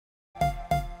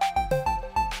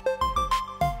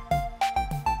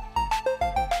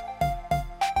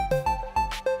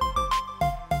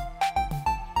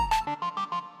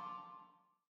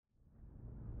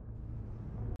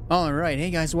Alright,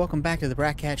 hey guys, welcome back to the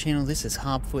Bratcat channel. This is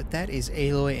Hobfoot, that is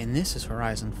Aloy, and this is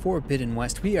Horizon Forbidden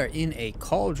West. We are in a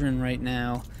cauldron right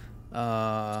now.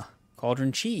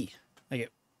 Cauldron Chi. Like it.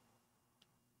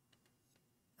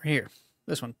 Right here.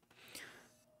 This one.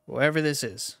 Whatever this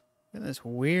is. Look at this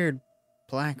weird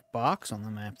black box on the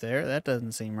map there. That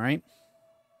doesn't seem right.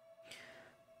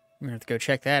 We're gonna have to go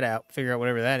check that out, figure out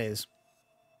whatever that is.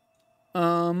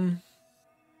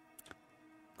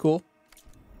 Cool.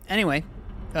 Anyway.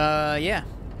 Yeah.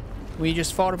 We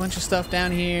just fought a bunch of stuff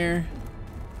down here.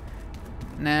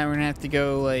 Now we're gonna have to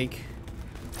go, like,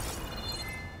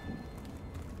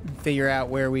 figure out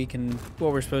where we can,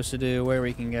 what we're supposed to do, where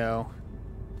we can go.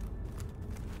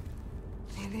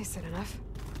 Maybe they said enough.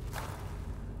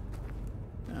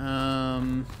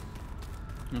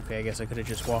 Okay, I guess I could have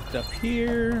just walked up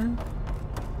here.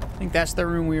 I think that's the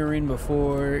room we were in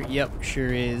before. Yep,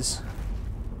 sure is.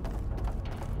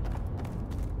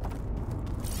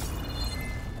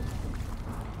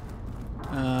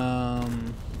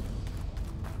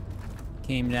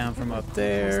 Came down from up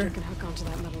there. Can hook onto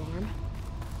that metal arm.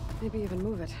 Maybe even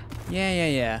move it.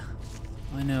 Yeah.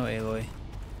 I know, Aloy.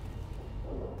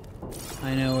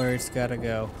 I know where it's gotta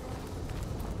go.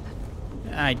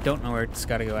 I don't know where it's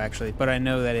gotta go, actually, but I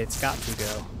know that it's got to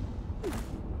go.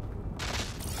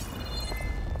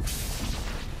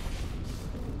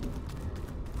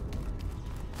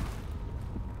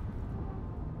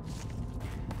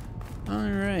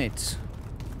 Alright.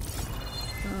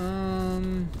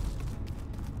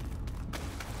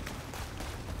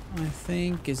 I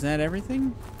think, is that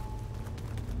everything?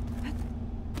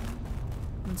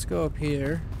 Let's go up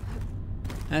here.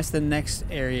 That's the next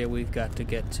area we've got to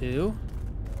get to.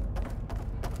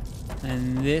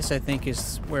 And this, I think,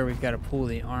 is where we've got to pull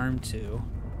the arm to.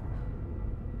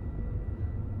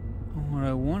 What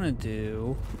I want to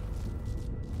do...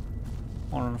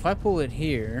 Hold on, if I pull it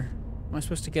here, am I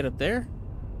supposed to get up there?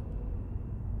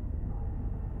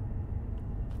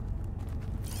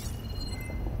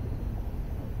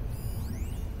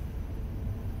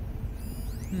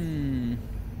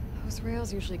 Those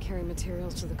rails usually carry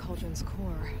materials to the cauldron's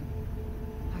core.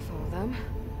 I follow them.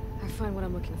 I find what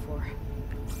I'm looking for.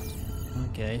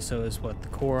 Okay, so is what, the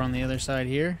core on the other side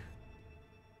here?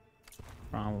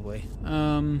 Probably.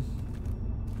 Oh,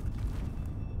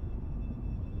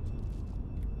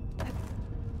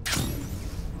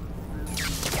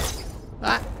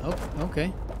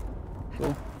 okay.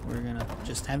 Cool. We're gonna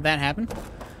just have that happen.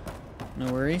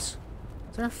 No worries.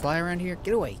 Is there a fly around here?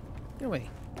 Get away. Get away.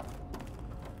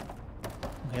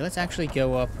 Okay, let's actually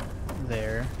go up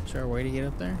there. Is there a way to get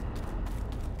up there?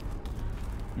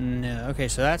 No. Okay,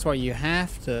 so that's why you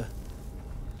have to...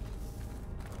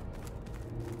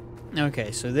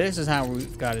 Okay, so this is how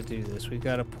we've got to do this. We've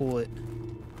got to pull it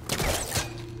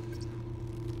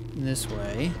this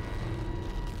way.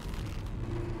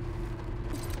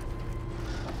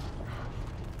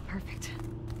 Perfect.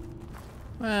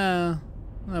 Well,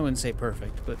 I wouldn't say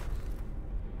perfect, but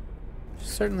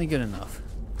certainly good enough.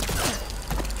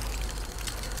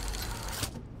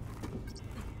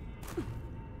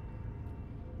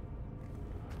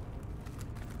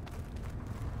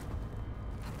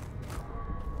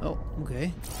 Oh,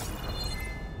 okay.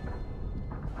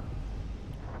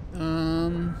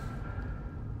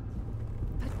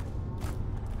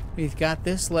 We've got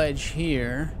this ledge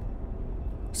here.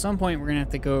 At some point we're gonna have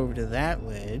to go over to that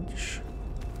ledge.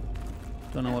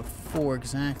 Don't know what for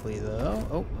exactly though.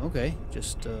 Oh, okay.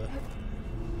 Just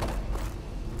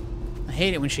I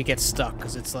hate it when she gets stuck,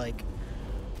 because it's like,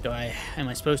 am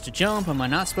I supposed to jump? Am I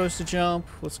not supposed to jump?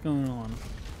 What's going on?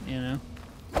 You know?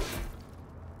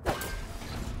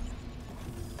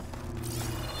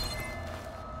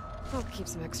 I'll keep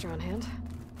some extra on hand.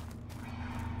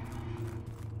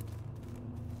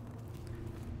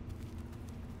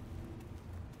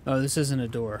 Oh, this isn't a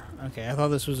door. Okay, I thought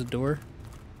this was a door.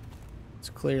 It's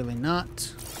clearly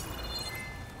not.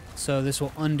 So this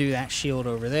will undo that shield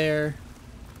over there.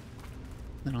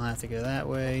 Then I'll have to go that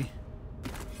way.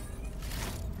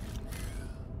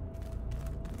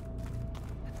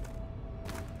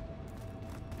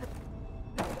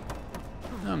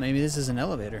 Oh, maybe this is an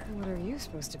elevator. What are you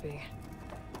supposed to be?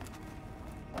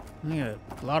 I got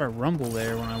a lot of rumble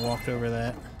there when I walked over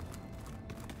that.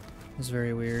 It was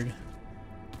very weird.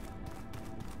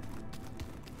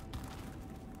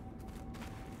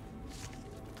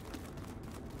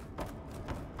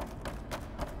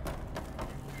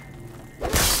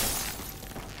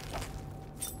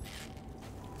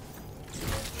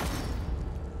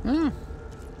 Oh.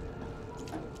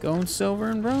 Gold,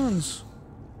 silver, and bronze.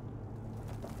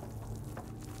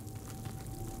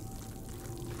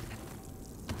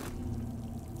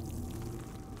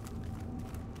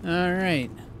 Alright.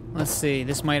 Let's see.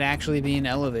 This might actually be an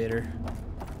elevator.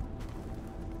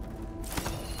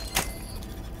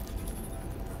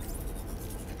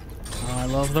 Oh, I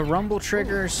love the rumble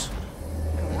triggers.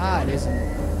 Ah, it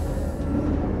isn't.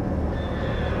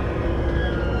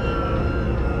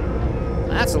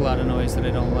 That's a lot of noise that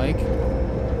I don't like.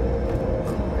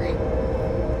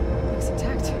 Looks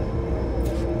intact.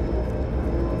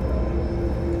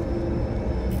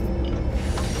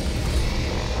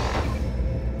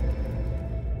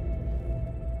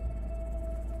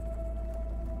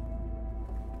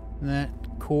 That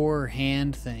core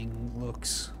hand thing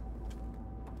looks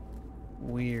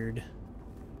weird.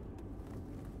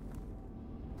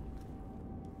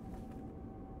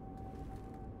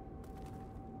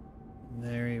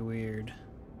 Very weird.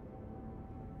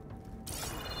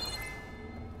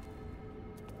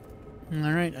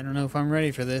 Alright, I don't know if I'm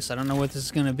ready for this. I don't know what this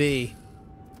is gonna be.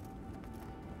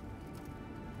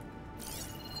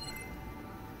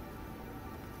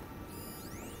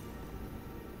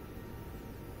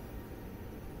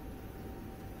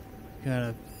 Got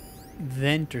a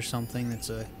vent or something that's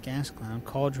a gas cloud.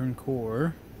 Cauldron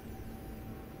core.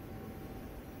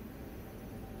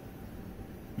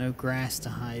 No grass to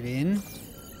hide in.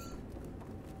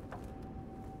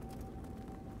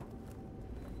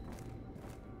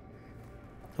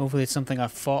 Hopefully it's something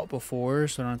I've fought before,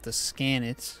 so I don't have to scan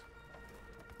it.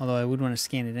 Although I would want to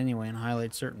scan it anyway and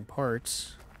highlight certain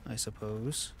parts, I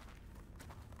suppose.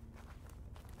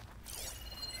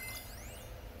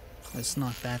 Let's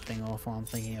knock that thing off while I'm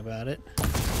thinking about it.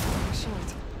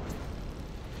 Short.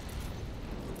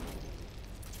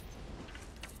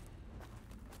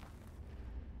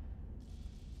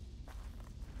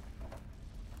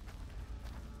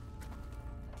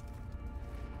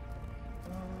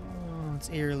 Oh, it's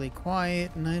eerily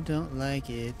quiet and I don't like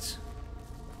it.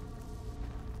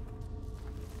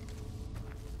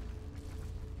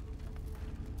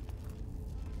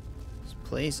 This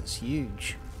place is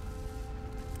huge.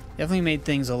 Definitely made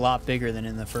things a lot bigger than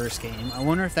in the first game. I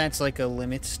wonder if that's like a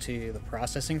limit to the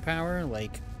processing power,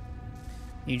 like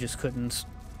you just couldn't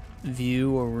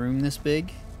view a room this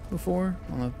big before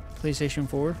on the PlayStation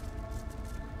 4.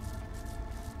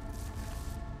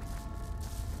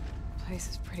 Place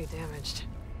is pretty damaged.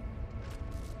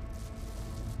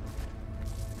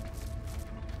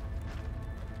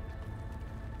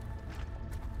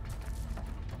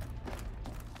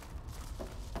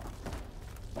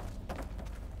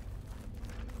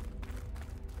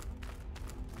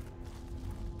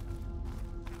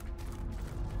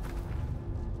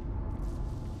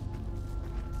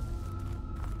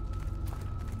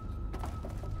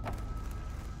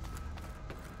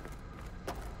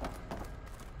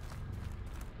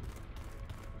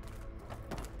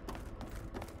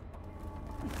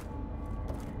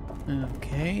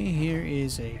 Okay, here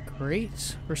is a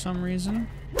crate for some reason.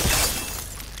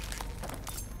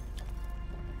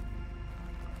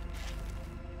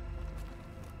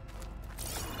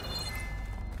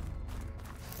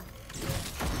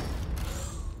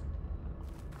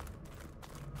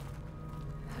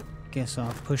 Guess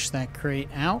I'll push that crate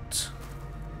out.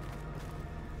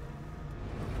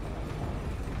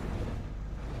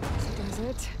 Does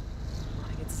it?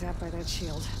 I get zapped by that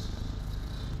shield.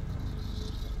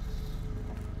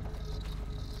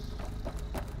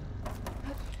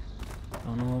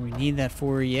 Don't know what we need that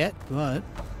for yet, but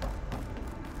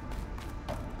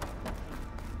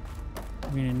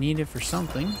we're gonna need it for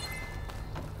something.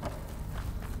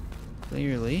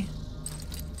 Clearly.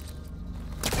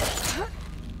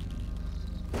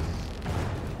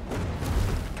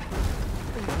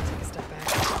 Take a step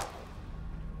back.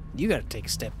 You gotta take a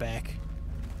step back.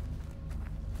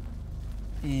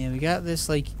 And we got this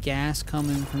like gas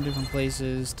coming from different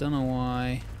places. Don't know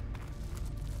why.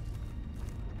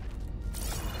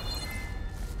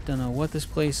 Don't know what this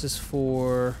place is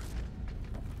for.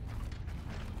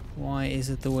 Why is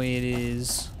it the way it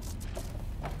is?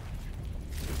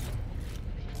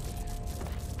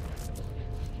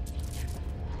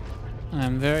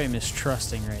 I'm very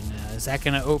mistrusting right now. Is that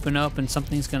gonna open up and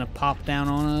something's gonna pop down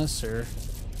on us, or?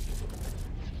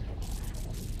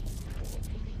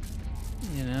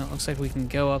 You know, it looks like we can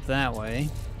go up that way.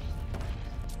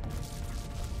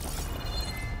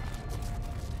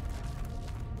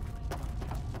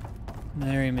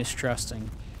 Very mistrusting.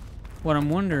 What I'm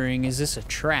wondering, is this a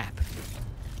trap?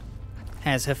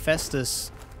 Has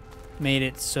Hephaestus made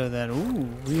it so that, ooh,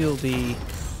 we'll be...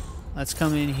 Let's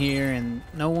come in here and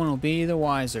no one will be the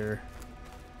wiser.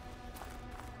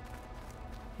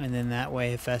 And then that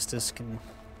way Hephaestus can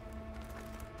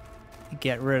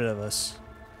get rid of us.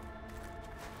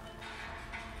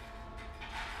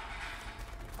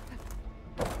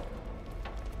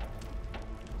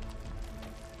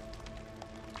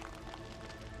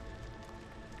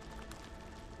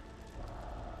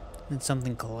 Did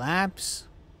something collapse?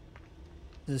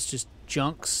 Is this just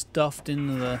junk stuffed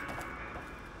into the...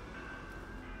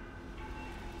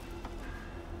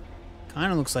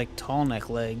 Kind of looks like tall neck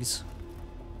legs.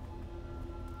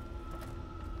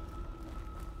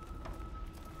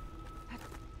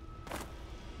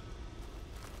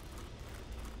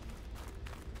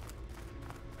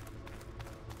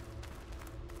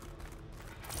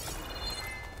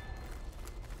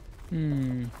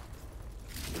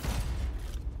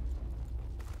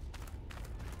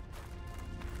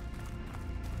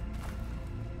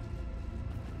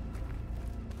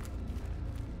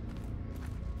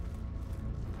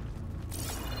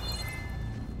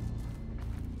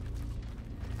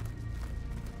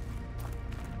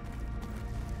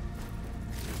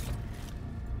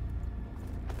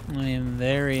 I am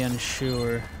very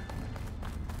unsure.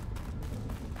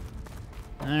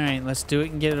 Alright, let's do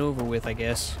it and get it over with, I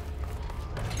guess.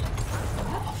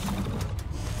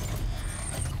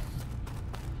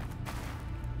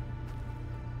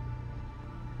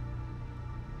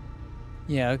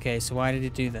 Yeah, okay, so why did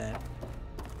it do that?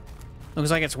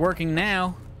 Looks like it's working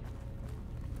now.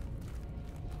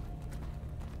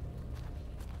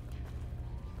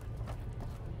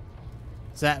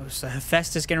 Is that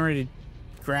Hephaestus getting ready to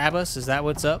grab us? Is that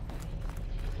what's up?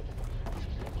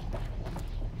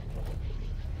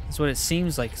 That's what it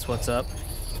seems like is what's up.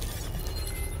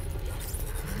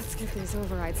 Let's get these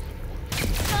overrides.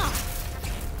 Ah!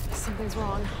 Something's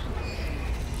wrong.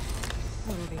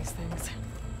 What are these things?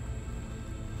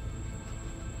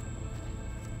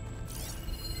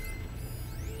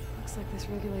 Looks like this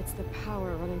regulates the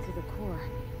power running through the core.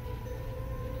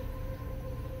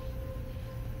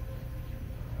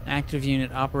 Active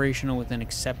unit operational within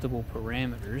acceptable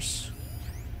parameters.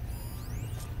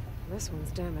 This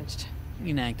one's damaged.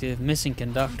 Inactive. Missing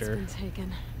conductor. It's been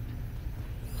taken.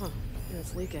 Huh. And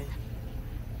it's leaking.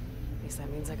 At least that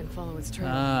means I can follow its trail.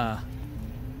 Ah.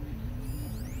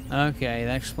 Okay,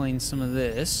 that explains some of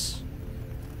this.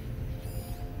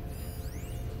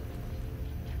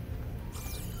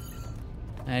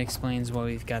 That explains why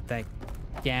we've got that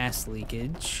gas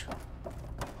leakage.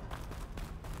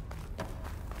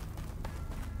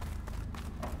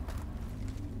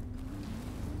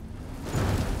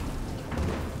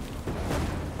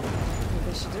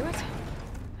 This should do it.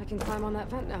 I can climb on that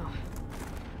vent now.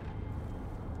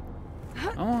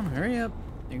 Come on, hurry up.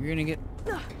 You're gonna get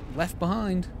left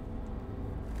behind.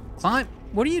 Climb.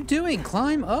 What are you doing?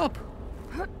 Climb up.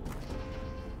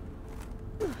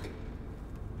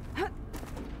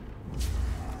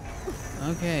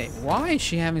 Okay, why is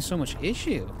she having so much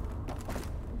issue?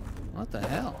 What the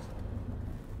hell?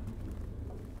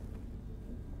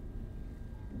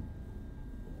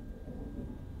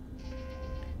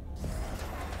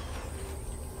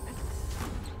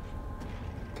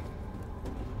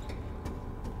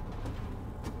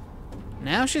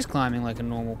 Now she's climbing like a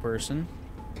normal person.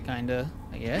 Kinda,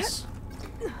 I guess.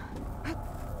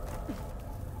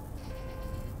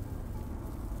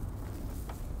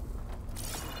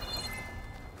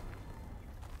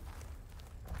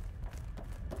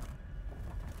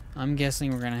 I'm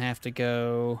guessing we're gonna have to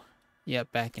go,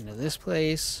 yep, back into this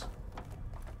place.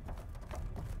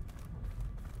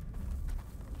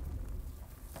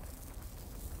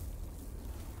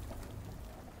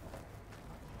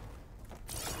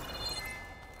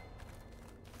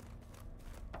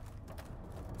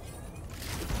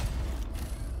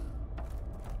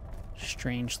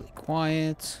 Strangely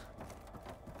quiet.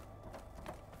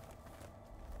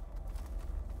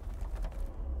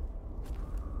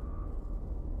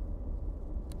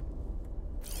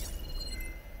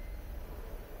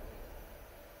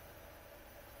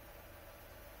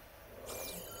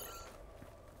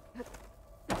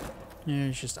 Yeah,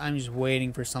 it's just, I'm just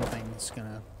waiting for something that's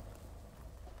gonna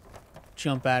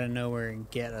jump out of nowhere and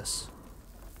get us.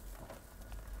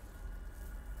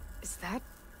 Is that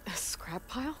a scrap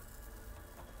pile?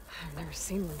 I've never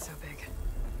seen one so big.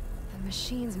 The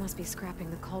machines must be scrapping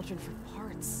the cauldron for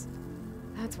parts.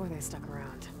 That's why they stuck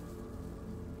around.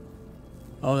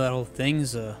 Oh, that whole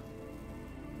thing's a...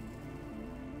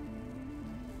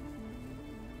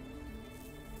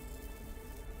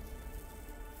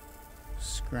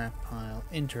 scrap pile.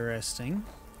 Interesting.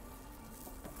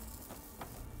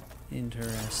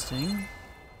 Interesting.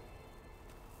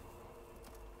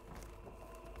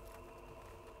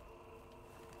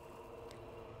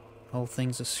 Whole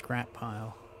thing's a scrap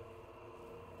pile.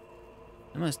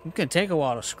 It's gonna take a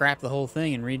while to scrap the whole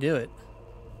thing and redo it.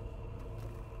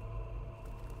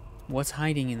 What's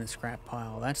hiding in the scrap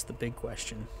pile? That's the big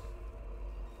question.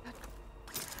 I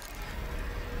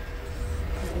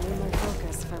need my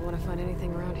focus if I want to find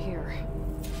anything around here.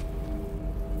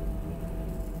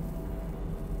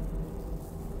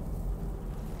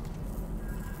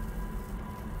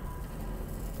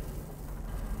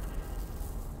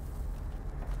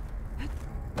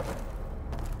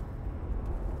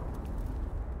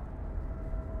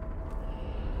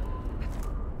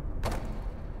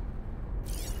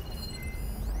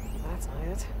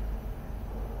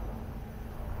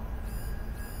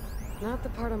 Not the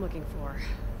part I'm looking for.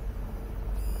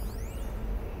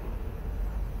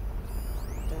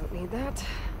 Don't need that.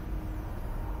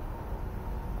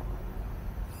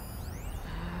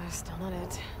 Still not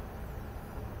it.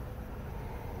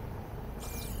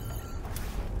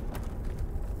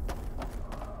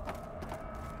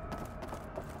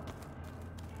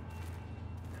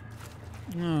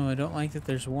 No, I don't like that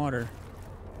there's water.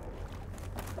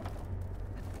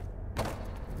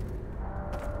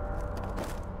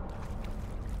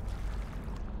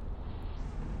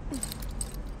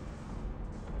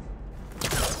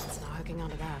 It's not hooking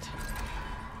onto that.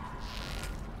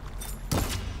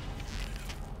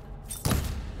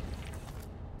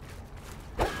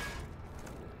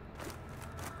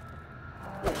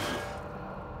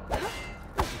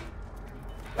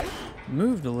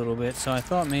 Moved a little bit, so I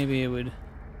thought maybe it would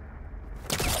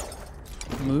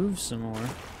move some more.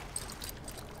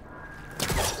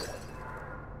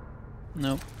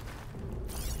 Nope.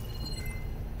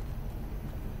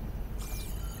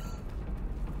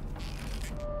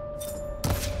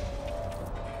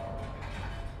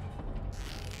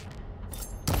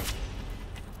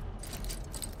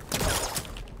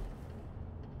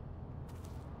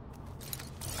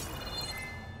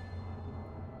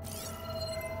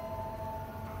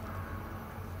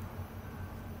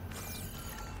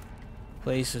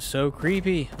 Place is so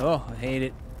creepy. Oh, I hate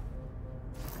it.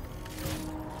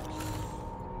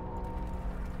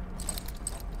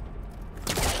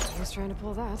 I was trying to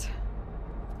pull that.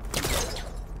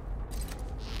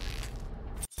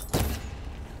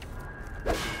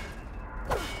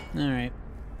 Alright.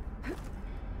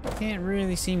 Can't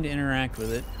really seem to interact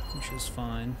with it, which is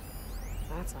fine.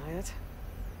 That's not it.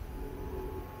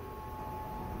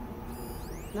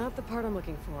 Not the part I'm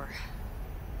looking for.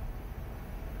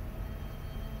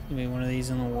 Maybe one of these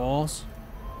on the walls.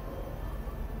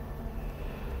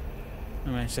 I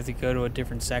might just have to go to a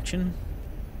different section.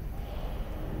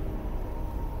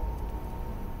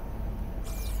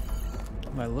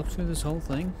 Have I looked through this whole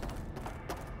thing?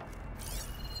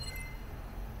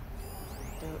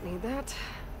 Don't need that.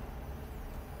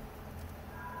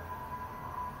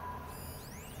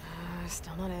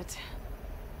 Still not it.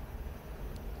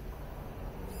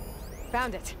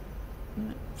 Found it.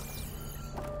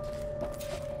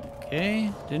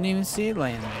 Okay, didn't even see it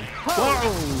land there.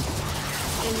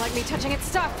 Whoa! Didn't like me touching its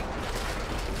stuff.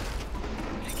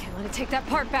 I can't let it take that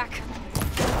part back.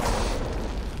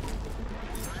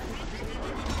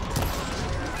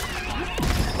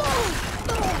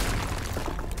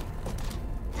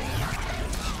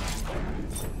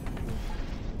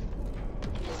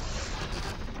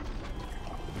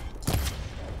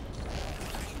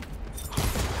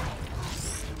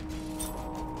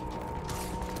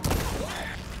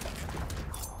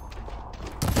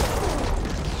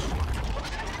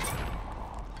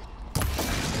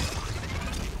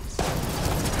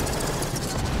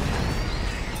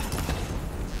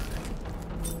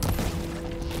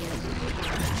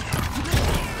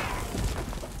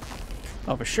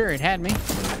 Oh, for sure, it had me.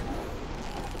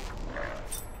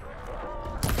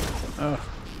 Oh,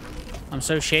 I'm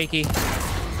so shaky.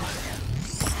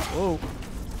 Whoa.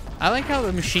 I like how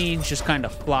the machines just kind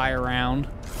of fly around.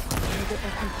 I'm gonna get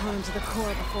that component to the core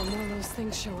before more of those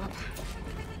things show up.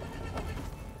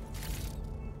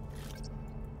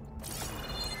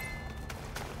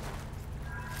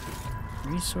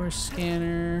 Resource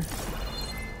scanner.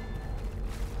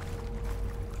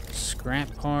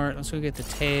 Scrap part. Let's go get the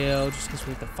tail, just because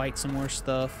we have to fight some more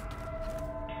stuff.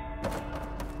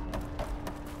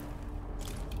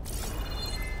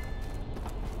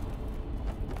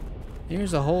 Here's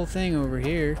the whole thing over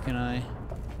here. Can I...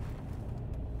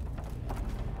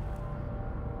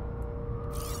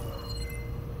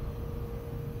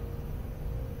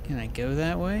 Can I go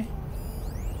that way?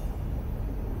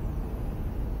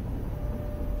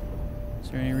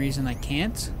 Is there any reason I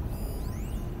can't?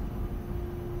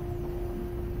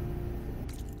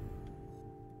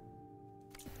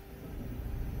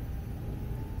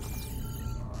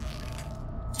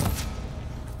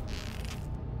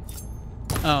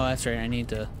 Oh, that's right. I need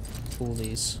to pull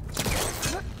these.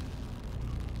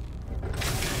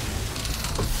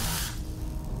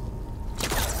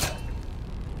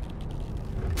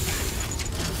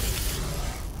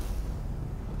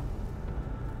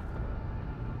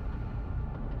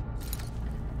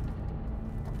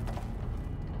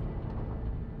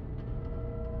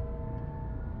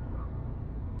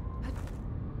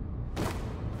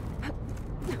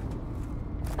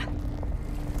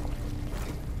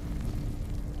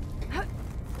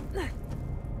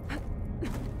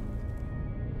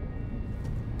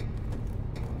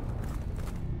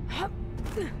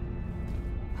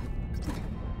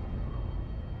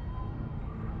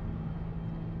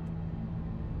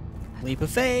 Leap of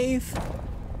faith.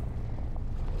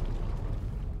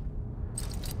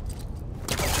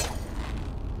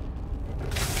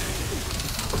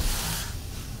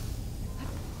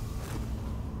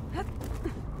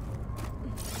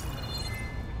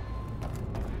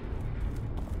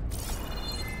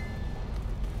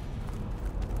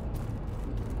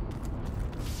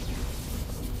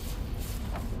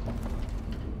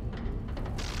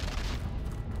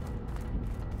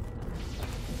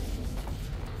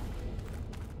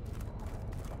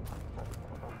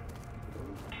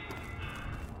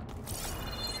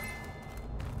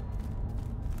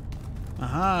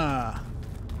 Aha!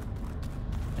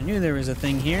 I knew there was a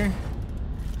thing here.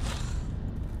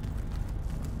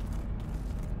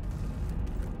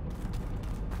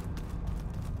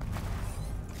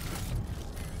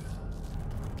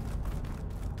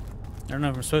 I don't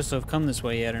know if I'm supposed to have come this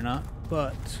way yet or not,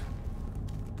 but...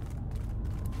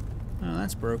 Oh,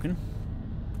 that's broken.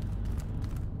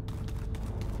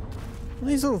 Well,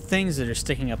 these little things that are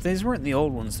sticking up, these weren't the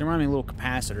old ones. They remind me of little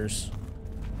capacitors.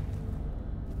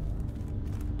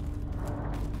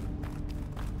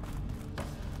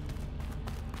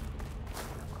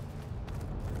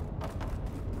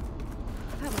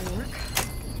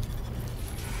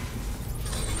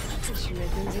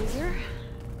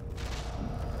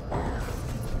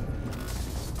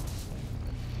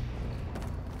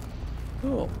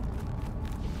 Cool.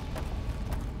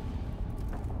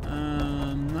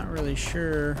 Not really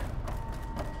sure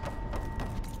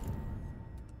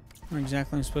where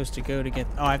exactly I'm supposed to go to get...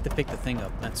 Oh, I have to pick the thing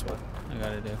up. That's what I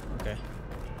gotta do. Okay.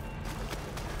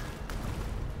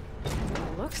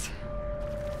 Looks.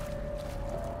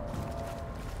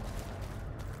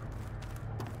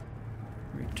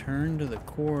 Return to the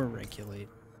core regulators.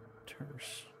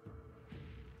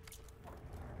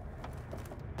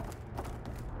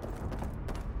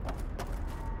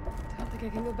 I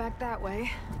can go back that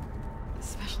way.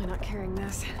 Especially not carrying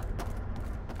this.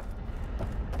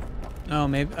 Oh,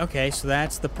 maybe. Okay, so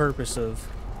that's the purpose of...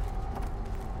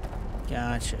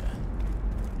 Gotcha.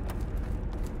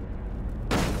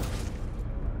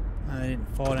 I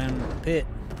didn't fall down into the pit.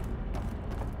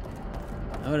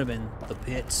 That would have been the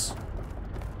pits.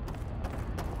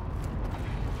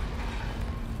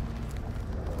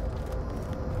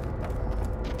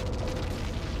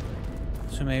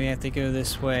 So maybe I have to go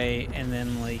this way and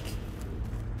then, like,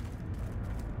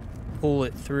 pull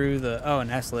it through the... Oh,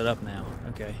 and that's lit up now.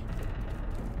 Okay.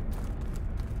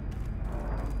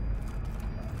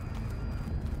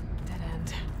 Dead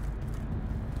end.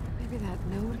 Maybe that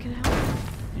node can help?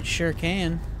 It sure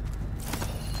can.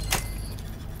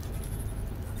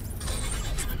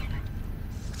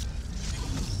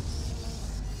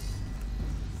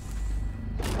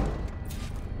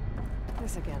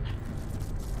 This again.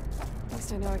 At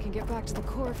least I know I can get back to the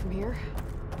core from here.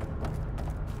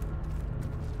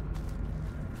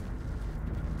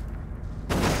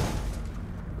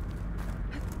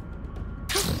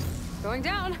 Going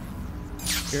down.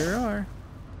 Sure are.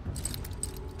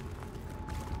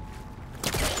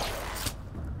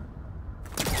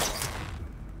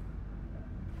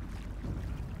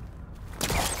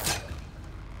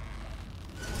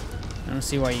 I don't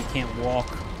see why you can't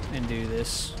walk and do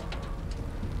this.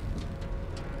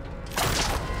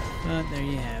 But there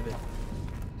you have it.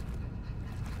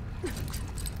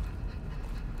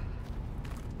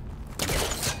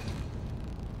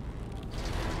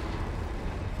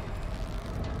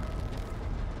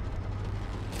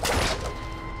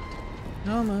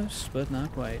 Almost, but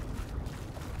not quite.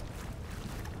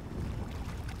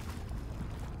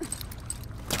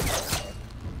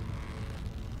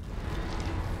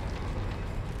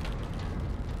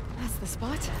 That's the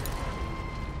spot.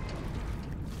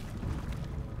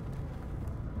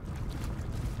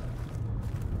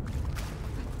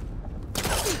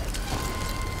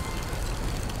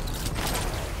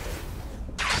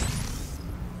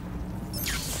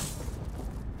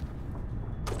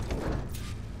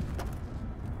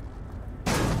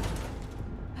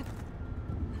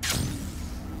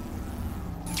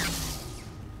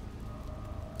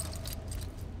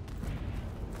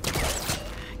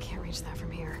 That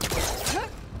from here.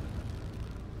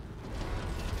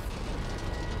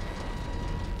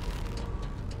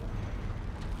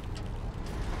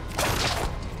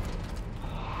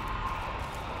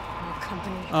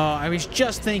 Oh, I was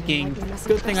just thinking,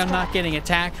 good thing I'm not getting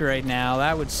attacked right now.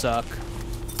 That would suck.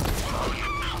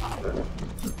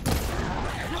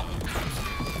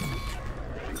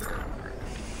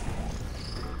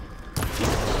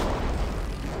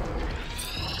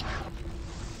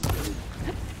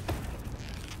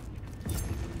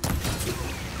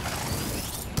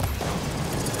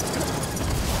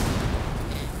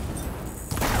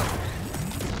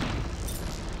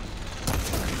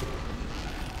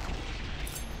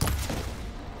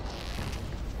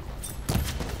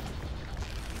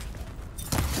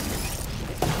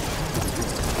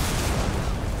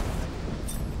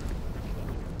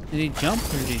 Did he jump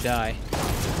or did he die?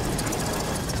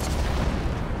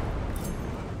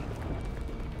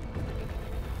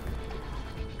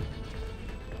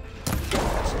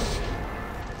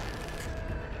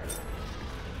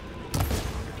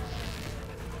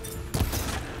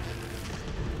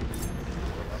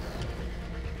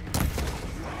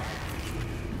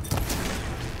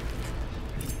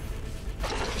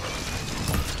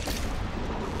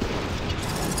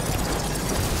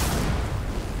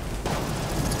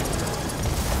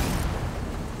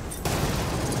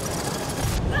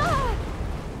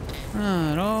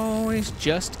 Oh, it always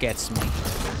just gets me.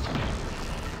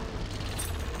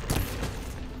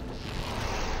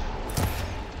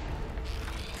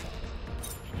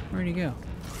 Where'd he go?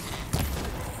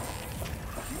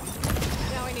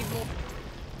 Now I need more.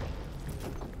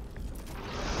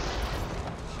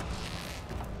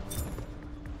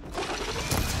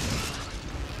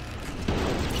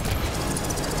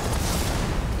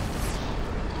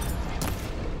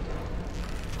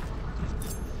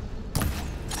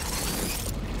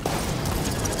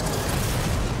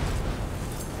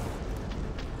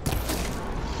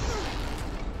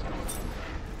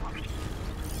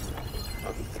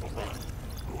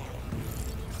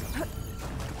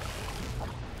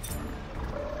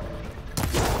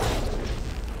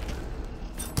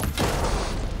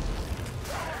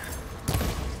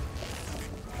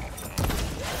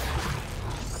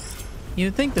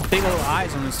 You'd think the big old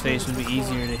eyes on his face would be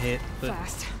easier to hit, but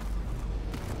Fast.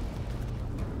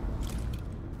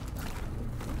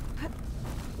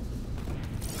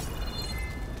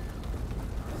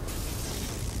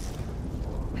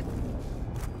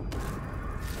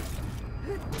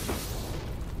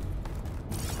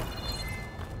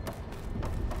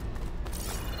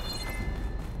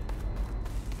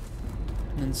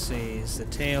 let's see, is the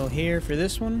tail here for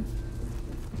this one?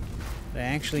 Did I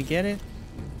actually get it?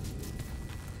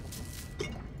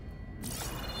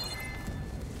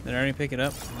 Did I already pick it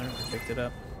up? I never picked it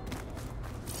up.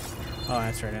 Oh,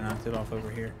 that's right, I knocked it off over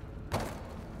here.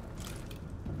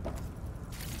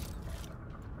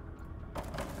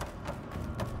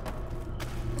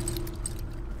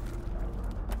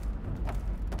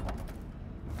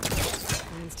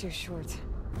 Mine's too short.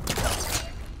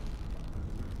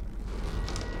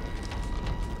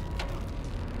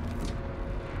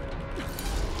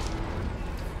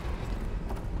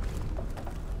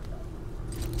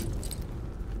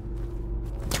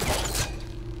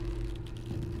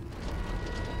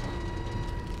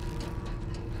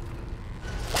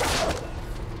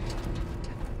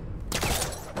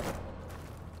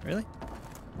 Really?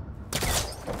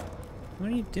 What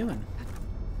are you doing?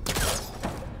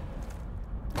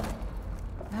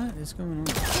 What is going on?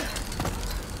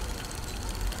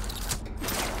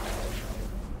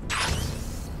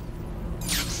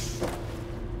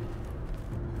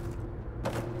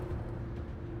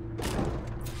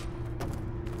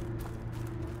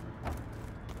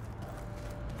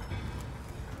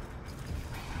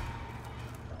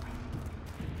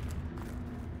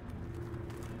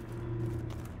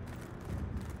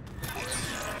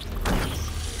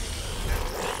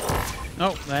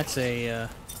 Oh, that's a,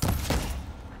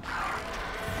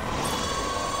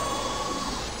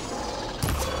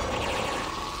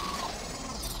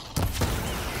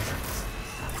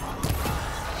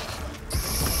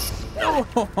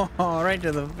 Oh, right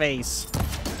to the face.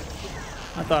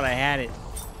 I thought I had it.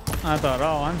 I thought,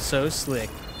 oh, I'm so slick.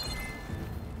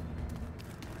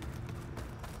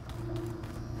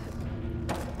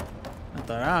 I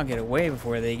thought, I'll get away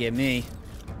before they get me.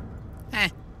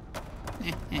 There's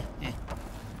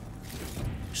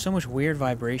so much weird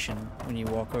vibration when you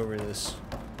walk over this.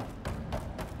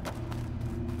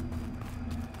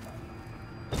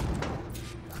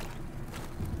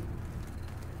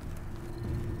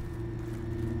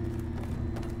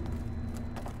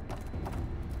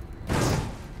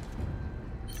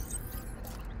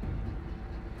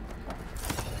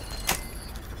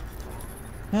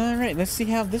 Alright, let's see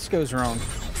how this goes wrong.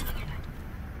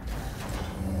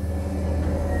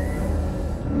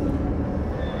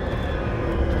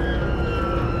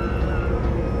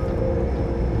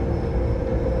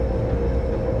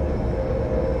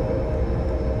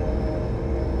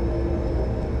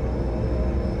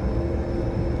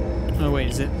 Oh wait,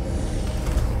 is it?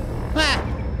 Ah!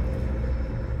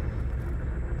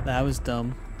 That was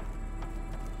dumb.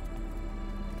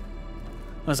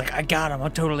 I was like, I got him. I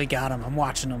totally got him. I'm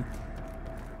watching him.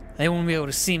 They won't be able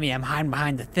to see me. I'm hiding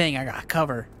behind the thing. I got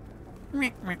cover.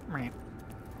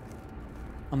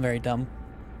 I'm very dumb.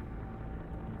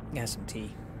 Got some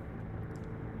tea.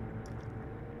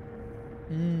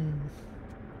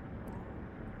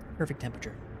 Perfect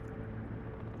temperature.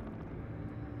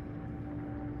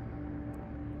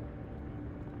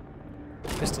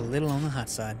 a little on the hot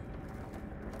side.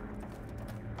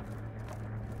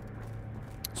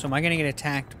 So am I gonna get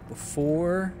attacked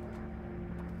before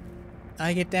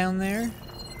I get down there?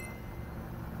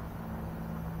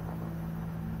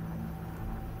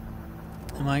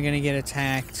 Am I gonna get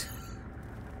attacked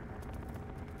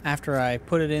after I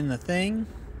put it in the thing?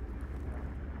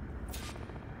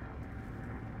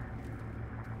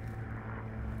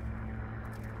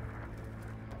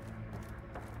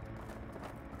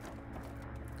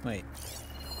 Wait.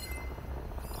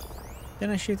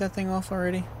 Didn't I shoot that thing off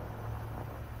already?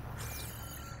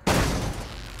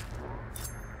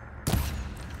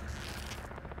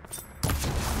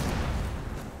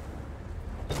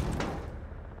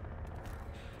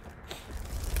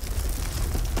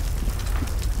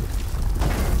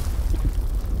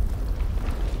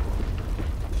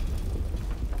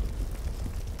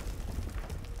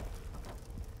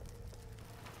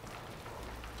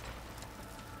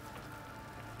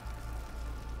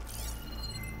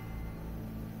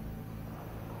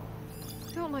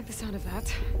 Don't like the sound of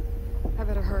that. I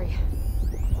better hurry.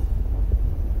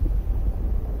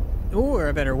 Or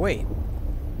I better wait.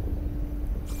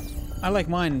 I like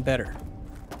mine better.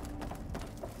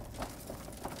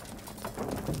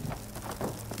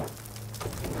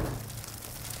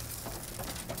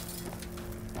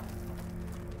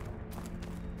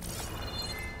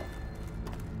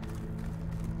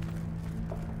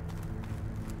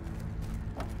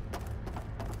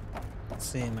 Let's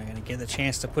see, am I gonna get the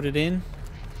chance to put it in?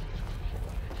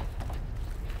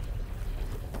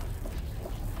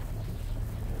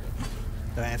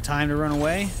 Do I have time to run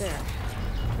away? There.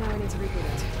 Now I need to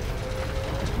reboot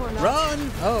it. Or not.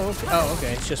 Run! Oh, okay. Oh,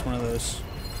 okay. It's just one of those.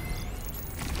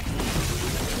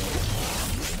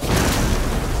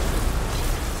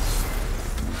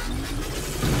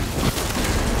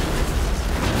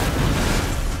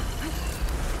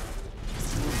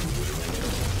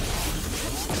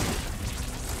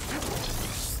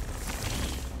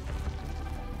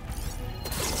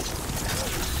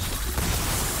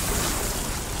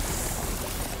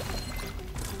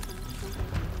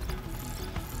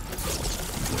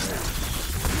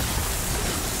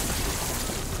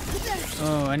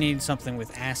 Oh, I need something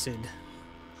with acid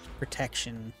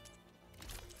protection.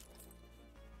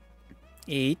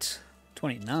 8,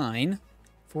 29,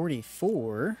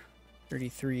 44,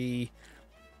 33.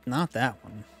 Not that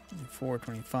one. 4,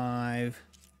 25.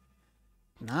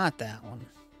 Not that one.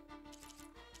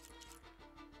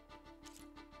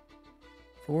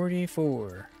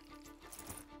 44.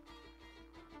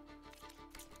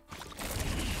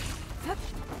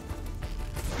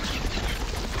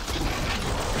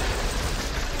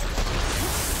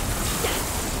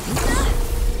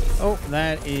 Oh,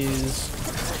 that is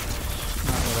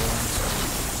not what I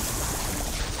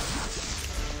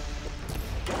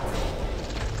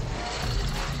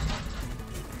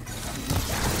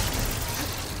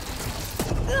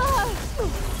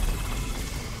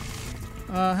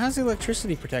want. How's the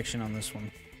electricity protection on this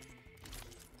one?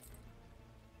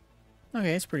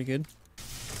 Okay, it's pretty good.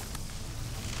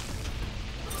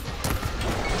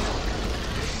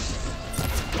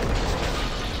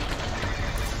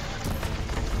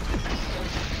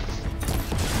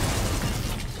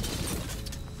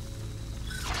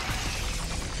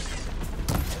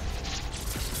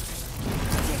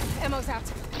 Ammo's out.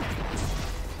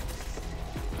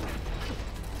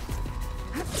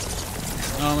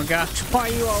 Oh my gosh, why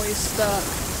are you always stuck?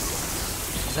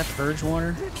 Is that purge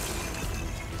water?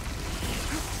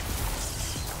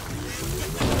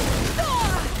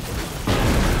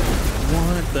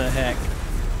 What the heck?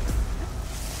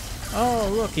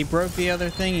 Oh, look, he broke the other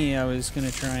thingy I was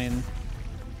gonna try and...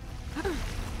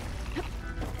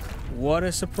 What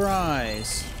a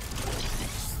surprise.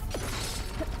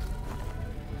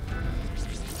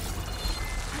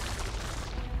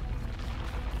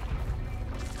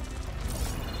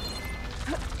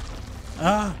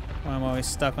 Ah, well, I'm always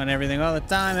stuck on everything all the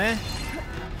time, eh?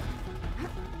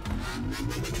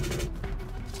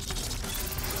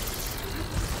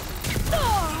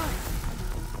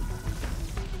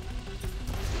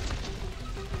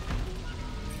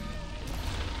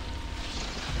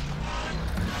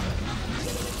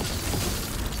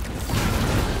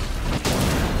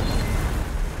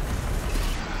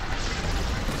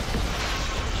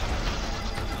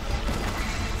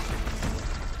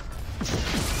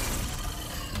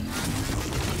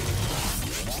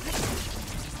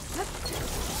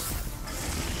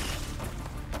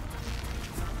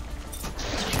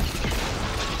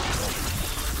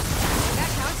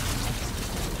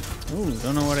 Ooh,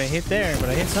 don't know what I hit there, but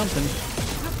I hit something.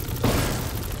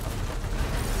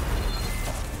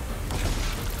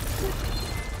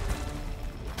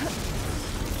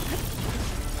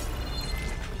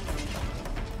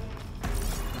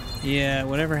 Yeah,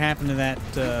 whatever happened to that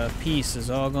piece is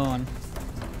all gone.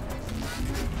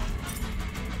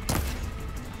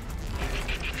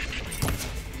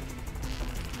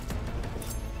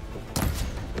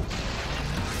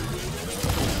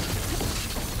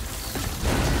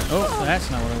 Oh, that's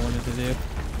not what I wanted to do.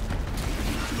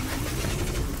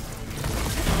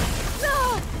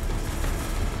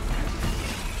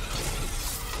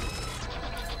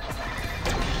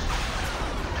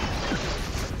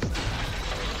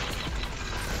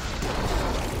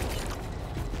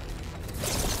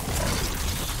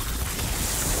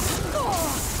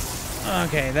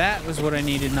 Okay, that was what I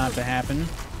needed not to happen.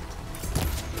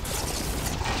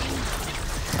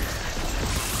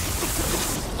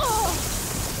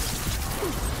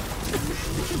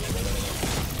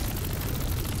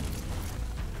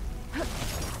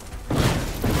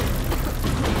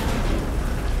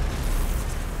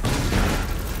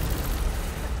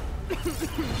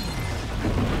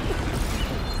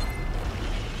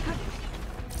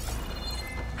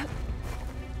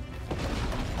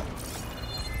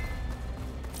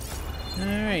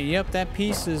 Alright, yep, that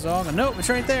piece is all gone. Nope, it's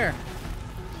right there.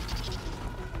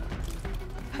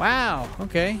 Wow,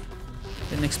 okay.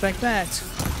 Didn't expect that.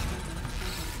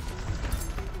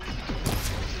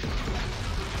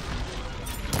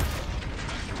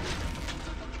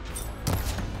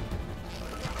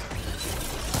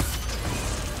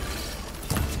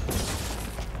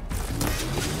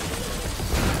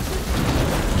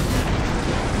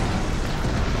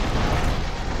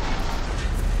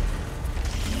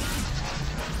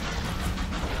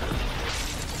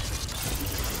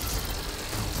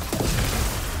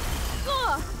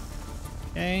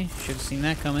 Okay, should have seen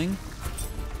that coming,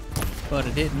 but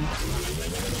it didn't.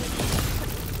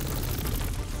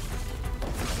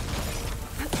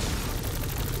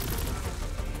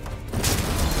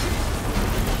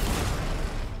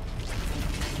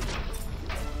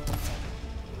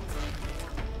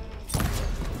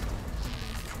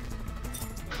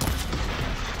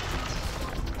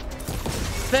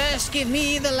 First, give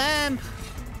me the lamp.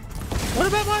 What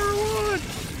about my reward?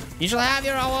 You shall have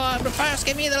your reward, but first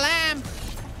give me the lamp.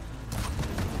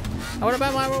 What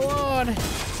about my reward?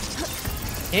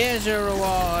 Here's your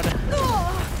reward.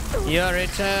 Your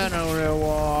eternal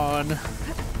reward.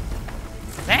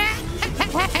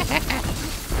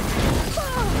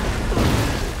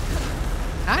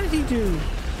 How did he do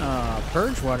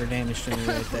purge water damage to me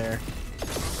right there?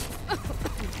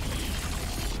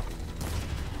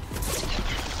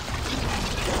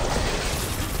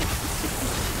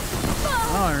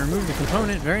 Oh, I removed the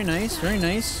component. Very nice, very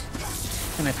nice.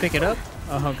 Can I pick it up?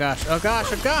 Oh gosh, oh gosh,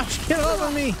 oh gosh, get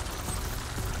over me!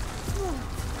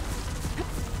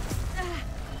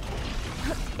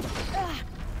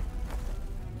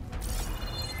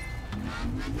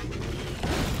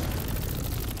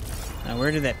 Now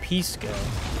where did that piece go?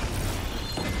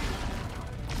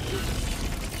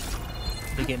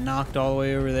 Did it get knocked all the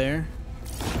way over there?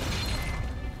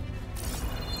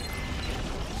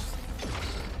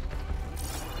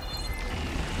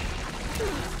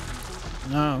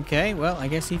 Oh, okay, well, I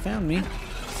guess he found me. I'm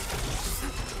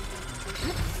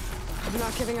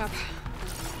not giving up.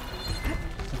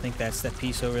 I think that's that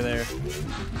piece over there.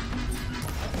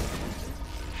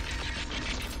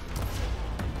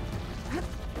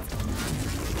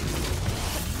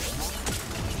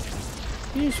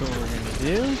 Here's what we're gonna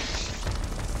do.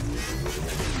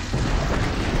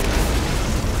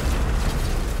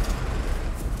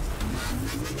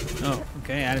 Oh,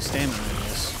 okay, out of stamina, I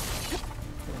guess.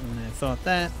 I thought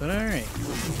that, but alright.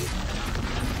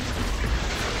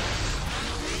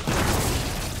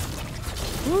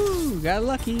 Woo, got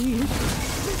lucky.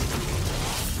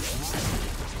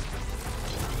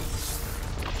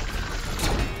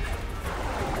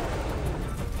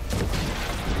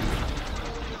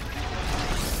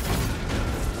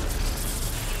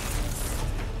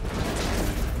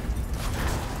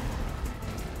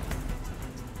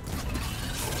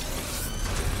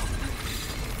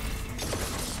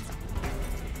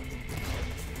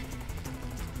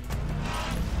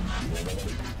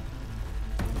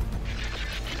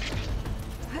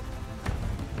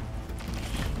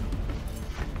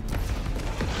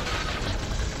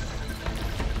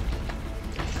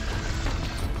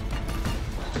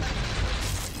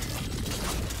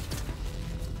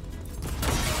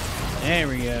 There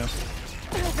we go.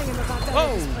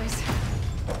 Whoa! This place.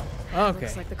 Okay.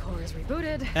 Looks like the core is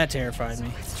rebooted. That terrified So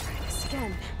me. let's try this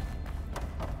again.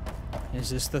 Is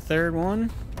this the third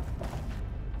one?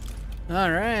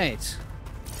 All right.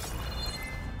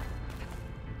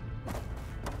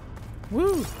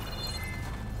 Woo!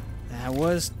 That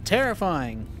was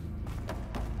terrifying.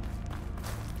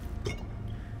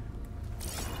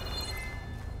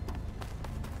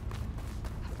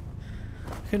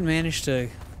 Couldn't manage to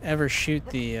ever shoot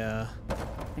the, oh,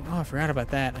 I forgot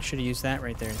about that. I should have used that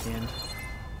right there at the end.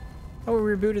 Oh,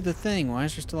 we rebooted the thing. Why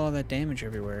is there still all that damage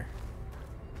everywhere?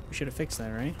 We should have fixed that,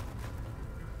 right?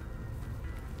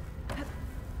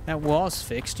 That wall's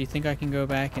fixed. Do you think I can go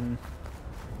back and...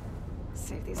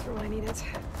 Save these for when I need it.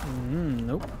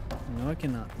 Nope. No, I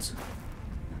cannot.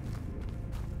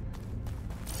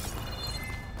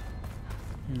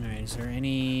 Alright, is there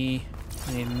any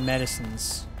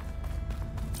medicines?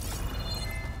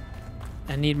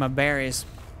 I need my berries.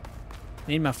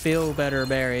 I need my feel better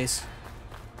berries.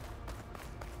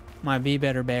 My be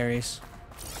better berries.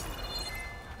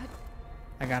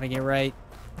 I gotta get right.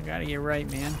 I gotta get right,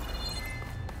 man.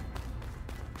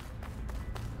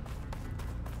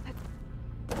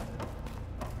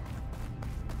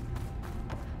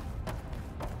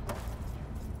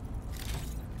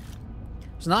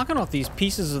 I was knocking off these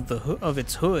pieces of of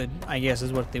its hood, I guess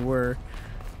is what they were,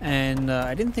 and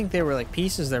I didn't think they were like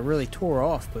pieces that really tore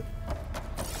off, but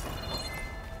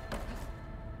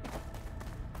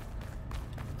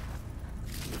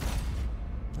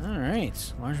all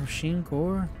right, large machine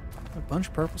core, a bunch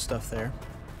of purple stuff there.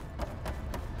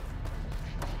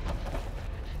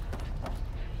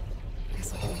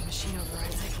 Guess I'll get machine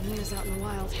overrides I can use out in the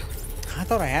wild. I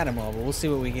thought I had them all, but we'll see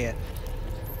what we get.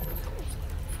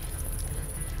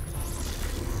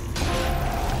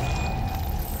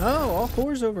 Oh, all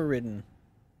cores overridden.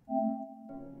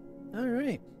 All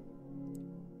right.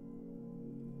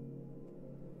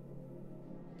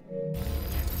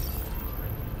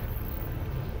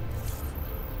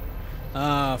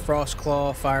 Frost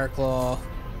Claw, Fire Claw.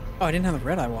 Oh, I didn't have a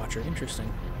Red Eye Watcher.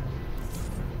 Interesting.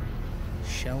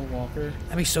 Shell Walker.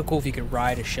 That'd be so cool if you could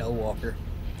ride a Shell Walker.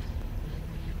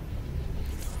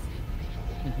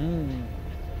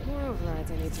 More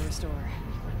overrides I need to restore.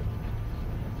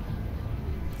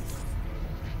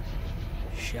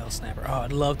 Shell Snapper. Oh,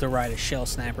 I'd love to ride a Shell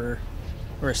Snapper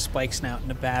or a Spike Snout in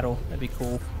a battle. That'd be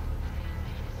cool.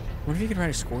 I wonder if you could ride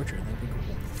a Scorcher. That'd be cool.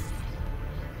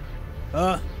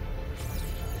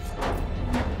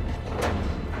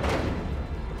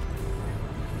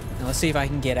 Now let's see if I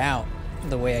can get out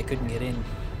the way I couldn't get in.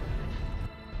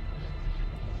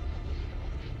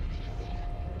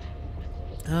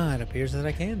 Ah, it appears that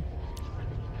I can.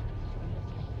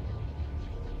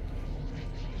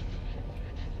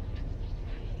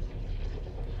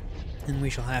 And we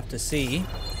shall have to see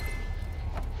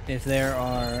if there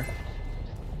are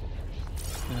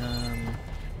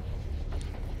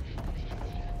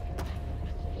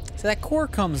so that core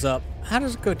comes up. How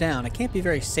does it go down? It can't be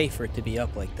very safe for it to be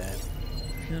up like that.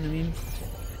 You know what I mean?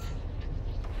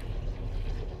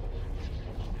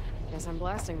 Guess I'm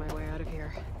blasting my way out of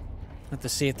here. Have to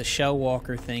see if the Shell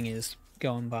Walker thing is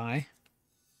going by.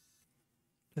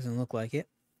 Doesn't look like it.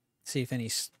 See if any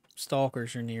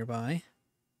stalkers are nearby.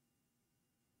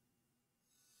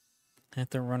 I have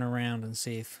to run around and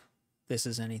see if this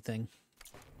is anything.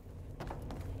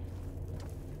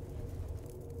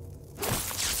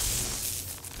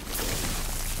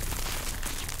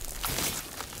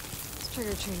 Let's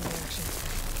trigger chain reaction.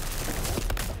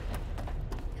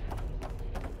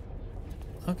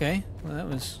 Okay, well that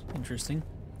was interesting.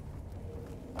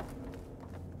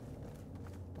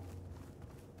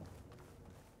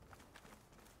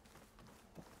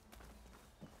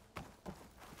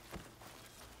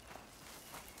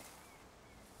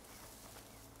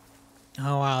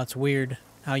 Oh wow, it's weird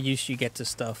how used you get to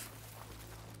stuff.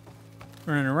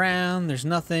 Running around, there's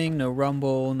nothing, no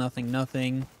rumble,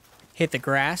 nothing. Hit the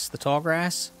grass, the tall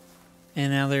grass,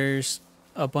 and now there's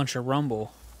a bunch of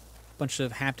rumble, bunch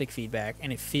of haptic feedback,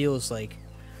 and it feels like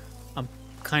I'm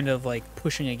kind of like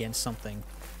pushing against something.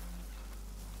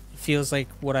 It feels like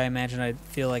what I imagine I'd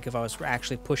feel like if I was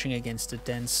actually pushing against a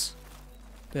dense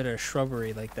bit of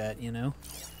shrubbery like that, you know?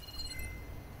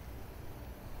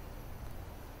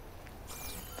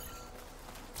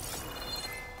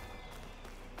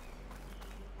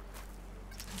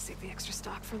 Save the extra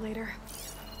stock for later. I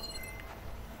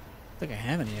don't think I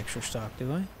have any extra stock,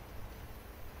 do I?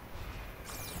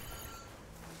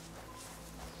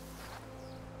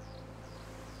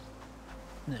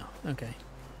 No, okay.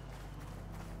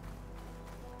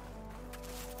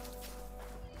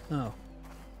 Oh.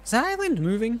 Is that island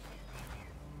moving?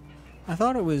 I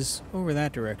thought it was over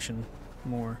that direction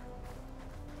more.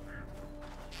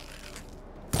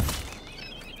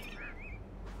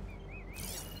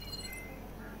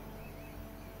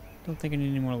 Don't think I need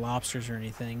any more lobsters or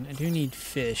anything. I do need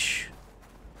fish.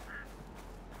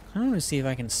 I want to see if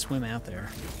I can swim out there.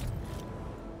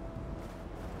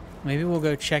 Maybe we'll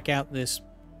go check out this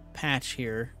patch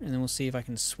here, and then we'll see if I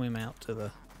can swim out to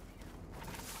the...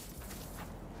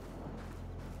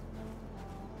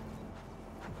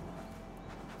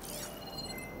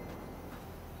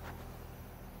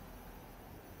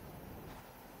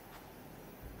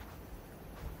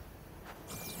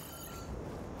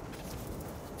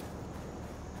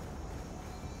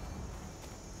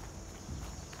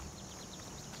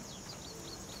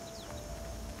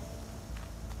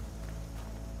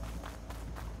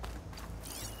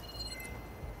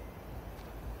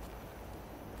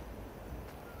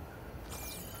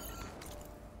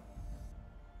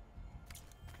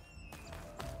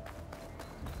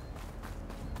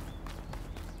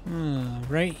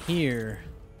 Right here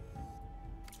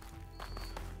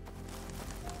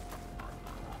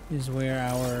is where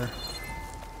our...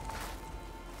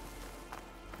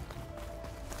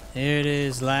 There it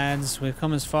is, lads. We've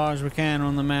come as far as we can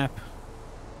on the map.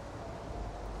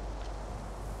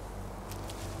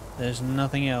 There's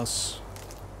nothing else.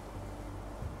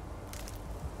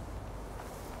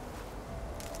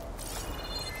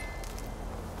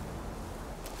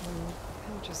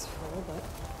 Pouch is full, but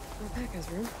my pack has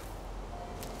room.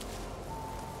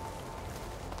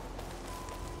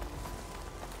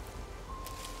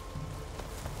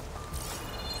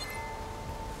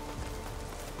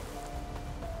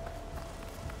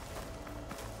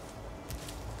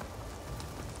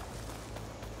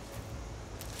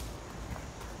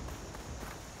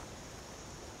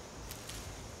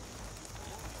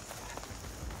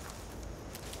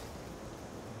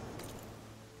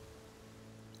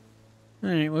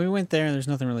 Alright, well, we went there and there's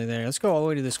nothing really there. Let's go all the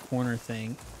way to this corner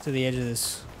thing, to the edge of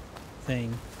this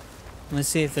thing. Let's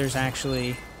see if there's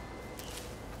actually...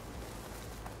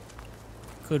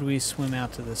 Could we swim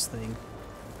out to this thing?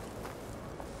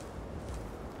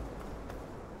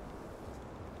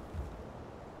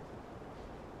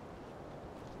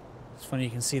 It's funny, you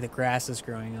can see the grass is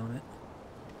growing on it.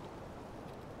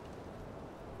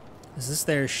 Is this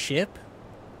their ship?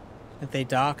 That they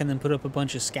dock and then put up a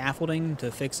bunch of scaffolding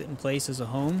to fix it in place as a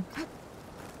home?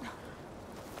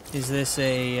 Is this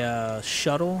a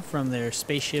shuttle from their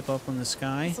spaceship up in the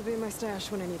sky? This will be in my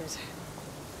stash when I need it.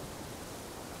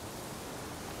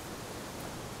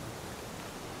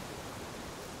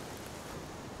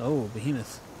 Oh,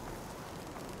 behemoth.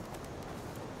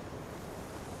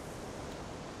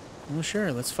 Well,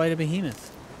 sure, let's fight a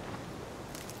behemoth.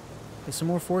 Get some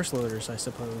more force loaders, I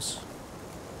suppose.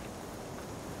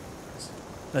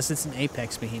 Unless it's an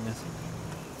apex behemoth.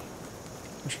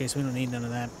 In which case, we don't need none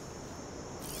of that.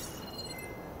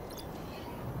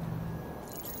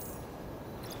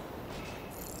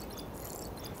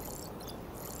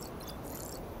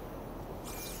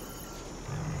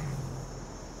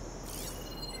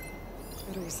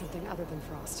 Better use something other than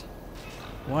frost.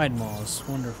 Wide maws,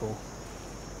 wonderful.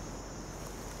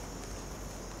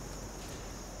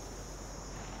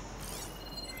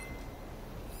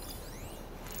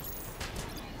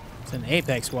 It's an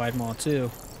apex wide maw too.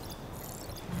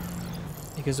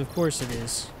 Because of course it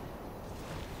is.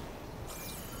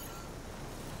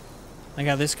 Like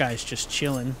how this guy's just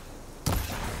chilling.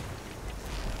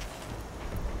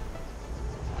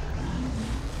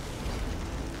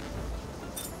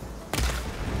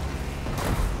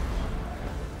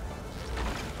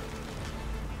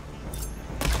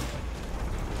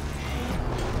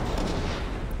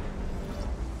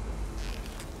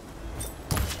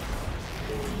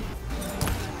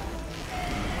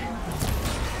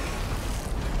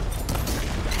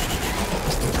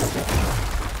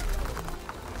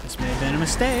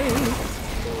 Mistake.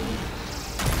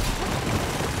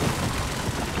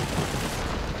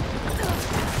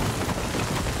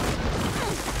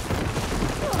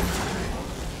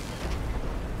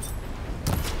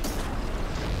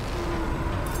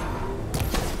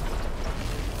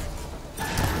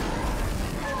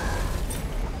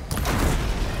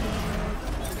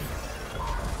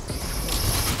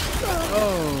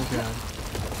 Oh god.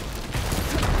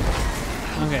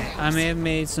 Okay, I may have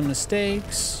made some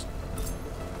mistakes.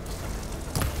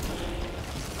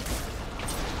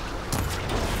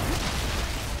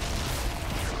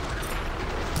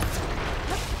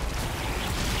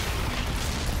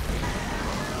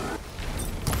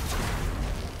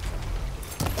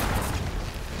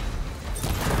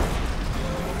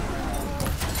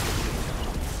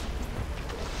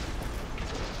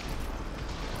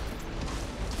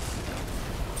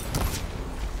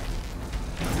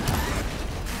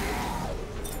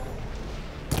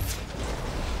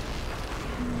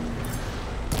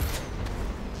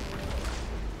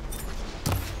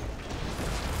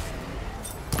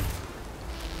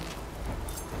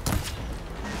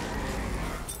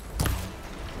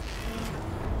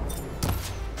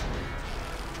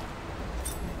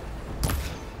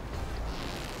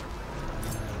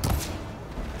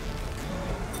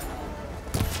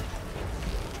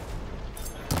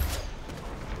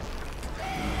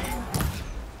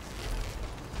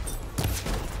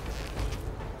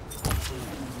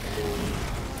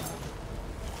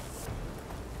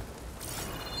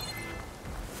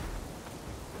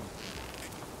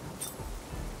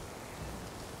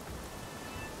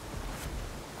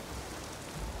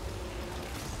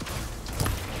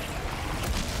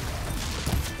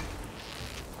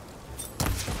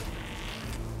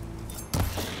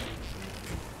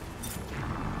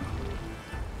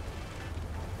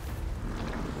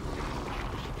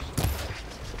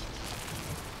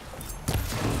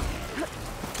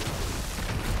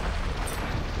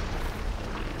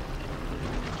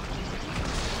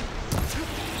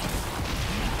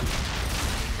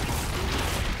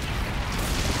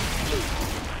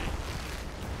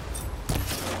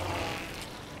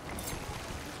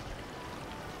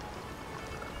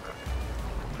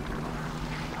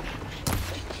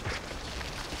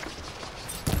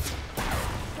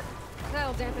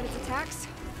 dampen its attacks?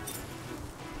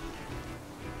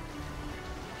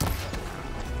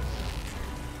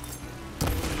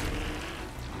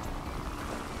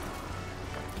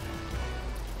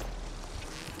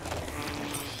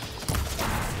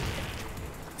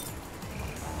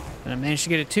 Did I manage to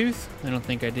get a tooth? I don't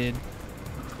think I did.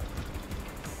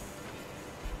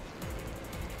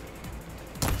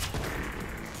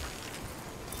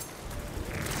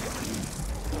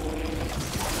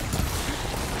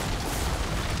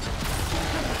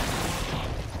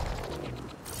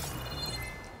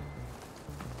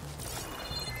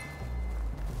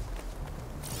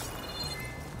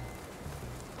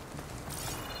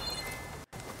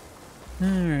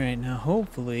 Alright, now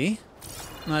hopefully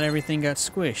not everything got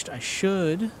squished. I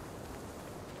should,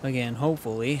 again,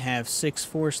 hopefully, have 6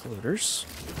 force loaders.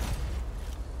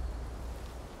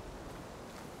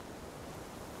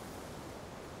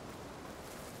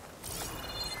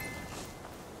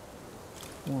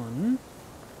 One.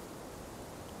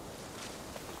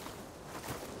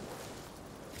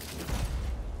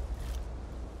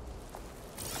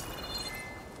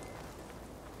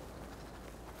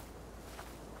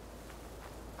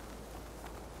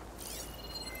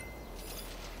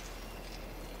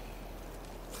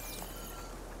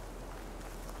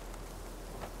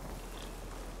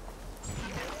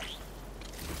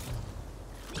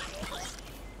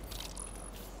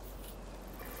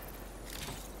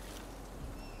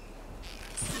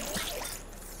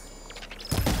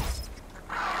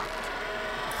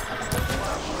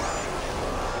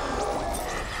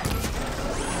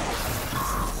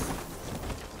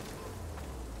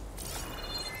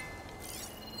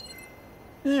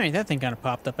 Alright, that thing kind of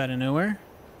popped up out of nowhere.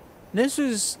 This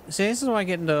is why I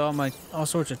get into all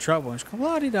sorts of trouble. It's called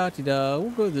la-di-da-di-da,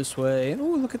 we'll go this way, and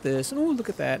oh, look at this, and oh, look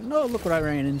at that, and oh, look what I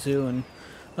ran into, and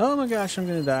oh my gosh, I'm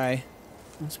gonna die.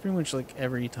 That's pretty much like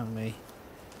every time I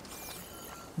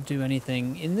do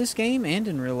anything in this game and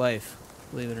in real life,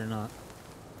 believe it or not.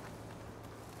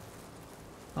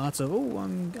 Lots of, oh,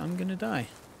 I'm gonna die.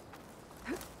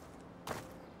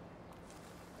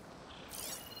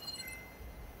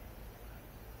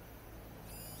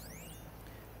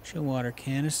 Chill water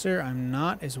canister, I'm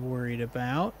not as worried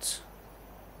about.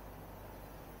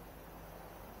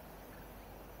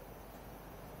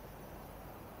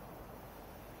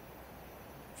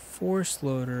 Force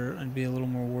loader, I'd be a little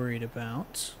more worried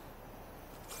about.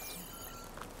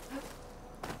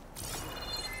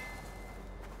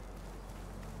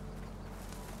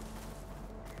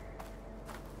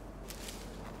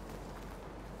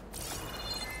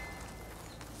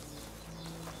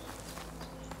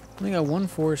 I only got 1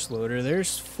 force loader.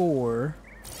 There's 4.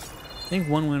 I think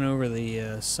 1 went over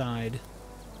the side.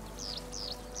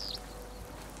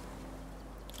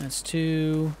 That's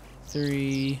 2,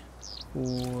 3,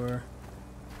 4,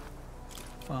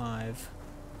 5.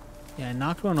 Yeah, I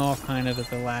knocked 1 off kind of at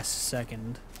the last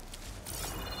second.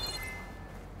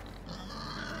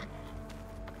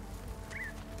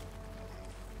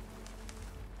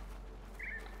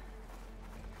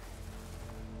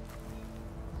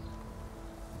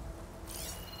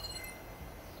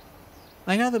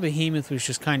 I got the behemoth was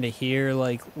just kind of here,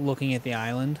 like, looking at the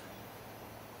island.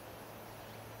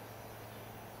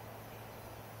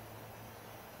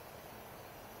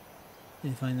 I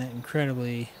find that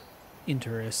incredibly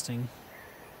interesting.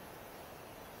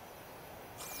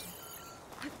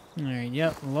 Alright,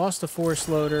 yep, lost a force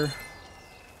loader.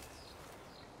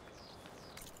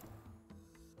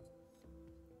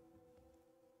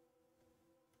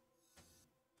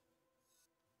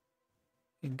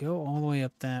 You can go all the way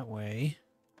up that way.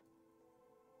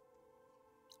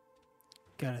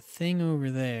 Got a thing over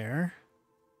there.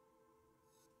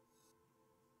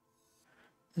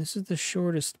 This is the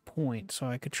shortest point, so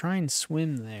I could try and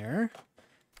swim there.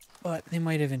 But they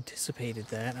might have anticipated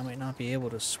that. I might not be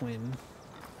able to swim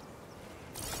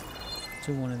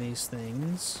to one of these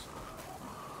things.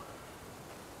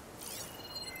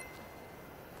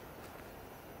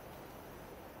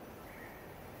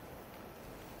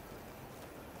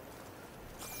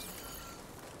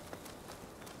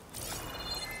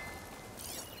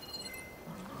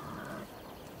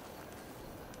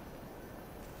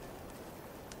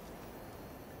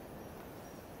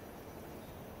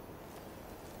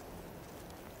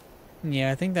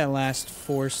 Yeah, I think that last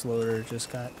force loader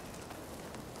just got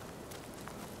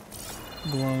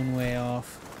blown way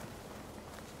off.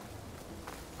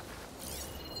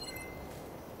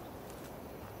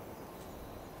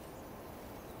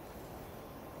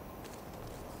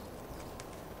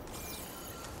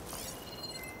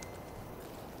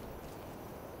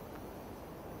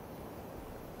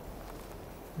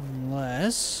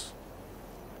 Unless...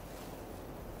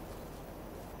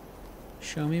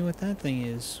 Show me what that thing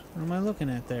is. What am I looking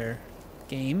at there?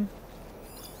 Game?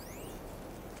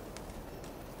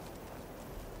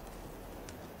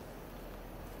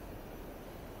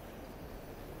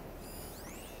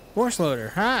 Force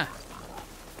loader, ha!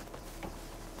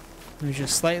 It was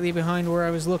just slightly behind where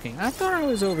I was looking. I thought I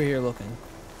was over here looking.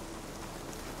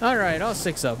 Alright, all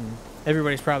 6 of them.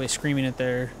 Everybody's probably screaming at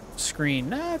their screen.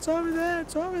 Nah, it's over there,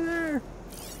 it's over there.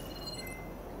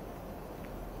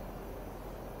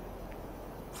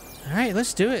 Alright,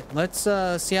 let's do it. Let's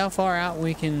see how far out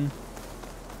we can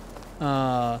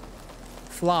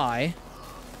fly.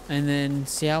 And then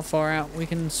see how far out we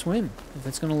can swim, if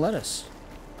it's going to let us.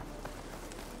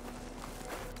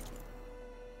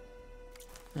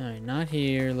 Alright, not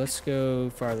here. Let's go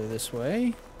farther this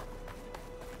way.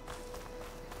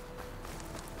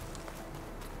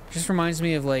 Just reminds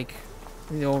me of like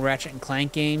the old Ratchet and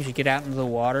Clank games. You get out into the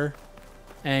water,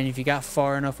 and if you got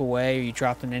far enough away or you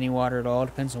dropped in any water at all,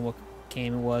 depends on what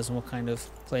game it was and what kind of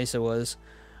place it was,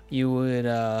 you would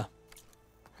Here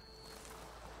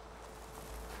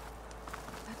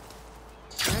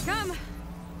I come.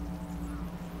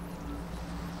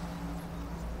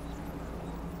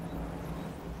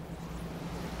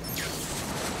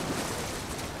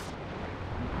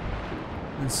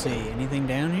 Let's see, anything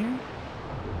down here?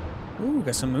 Ooh,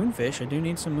 got some moonfish. I do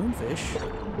need some moonfish.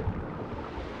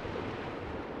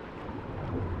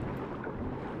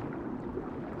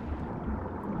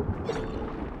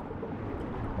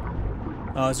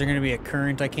 Oh, is there going to be a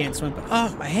current I can't swim?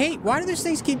 Oh, I hate. Why do those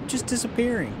things keep just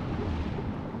disappearing?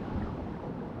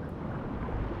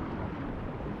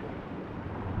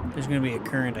 There's going to be a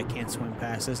current I can't swim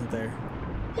past, isn't there?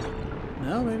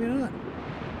 No, maybe not.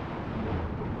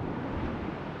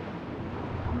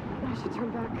 I should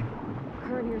turn back.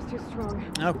 Current here is too strong.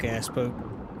 Okay, I spoke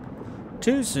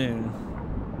too soon.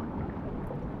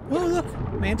 Oh, look!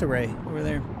 Manta ray over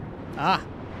there. Ah!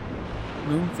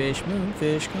 Moonfish,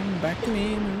 moonfish, come back to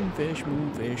me. Moonfish,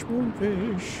 moonfish,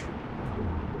 moonfish.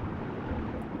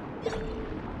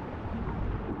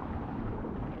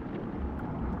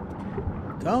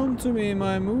 Come to me,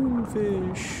 my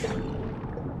moonfish.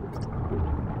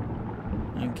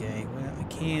 Okay, well, I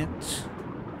can't.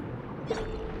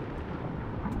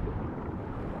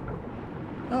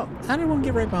 Oh, how did one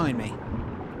get right behind me?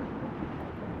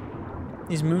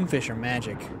 These moonfish are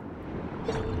magic.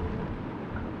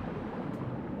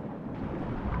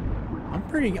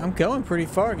 I'm going pretty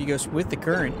far if you go with the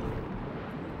current.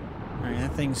 Alright,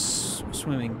 that thing's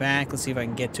swimming back. Let's see if I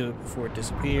can get to it before it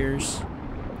disappears.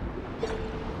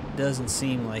 Doesn't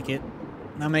seem like it.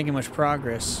 Not making much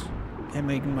progress. Not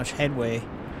making much headway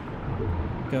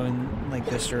going like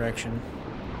this direction.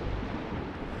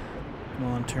 Come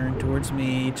on, turn towards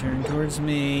me, turn towards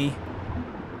me.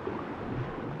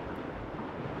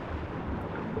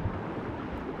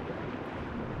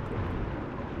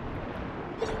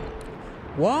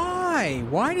 Why?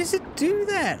 Why does it do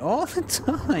that all the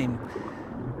time?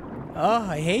 Oh,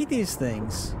 I hate these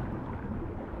things.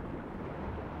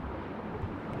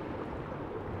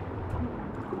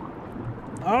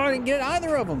 Oh, I didn't get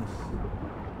either of them.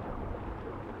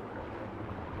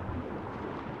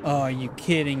 Oh, are you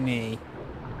kidding me?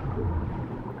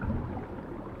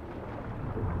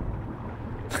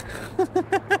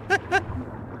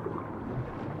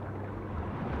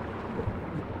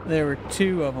 There were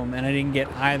 2 of them, and I didn't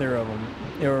get either of them.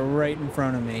 They were right in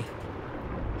front of me.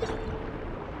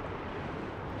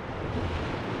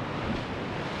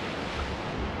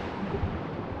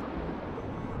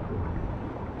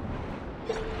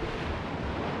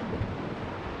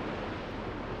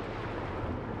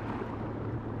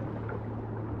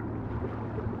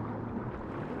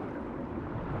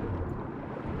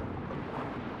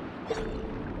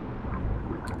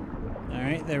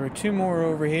 Alright, there were 2 more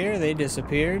over here. They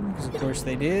disappeared, because of course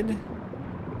they did.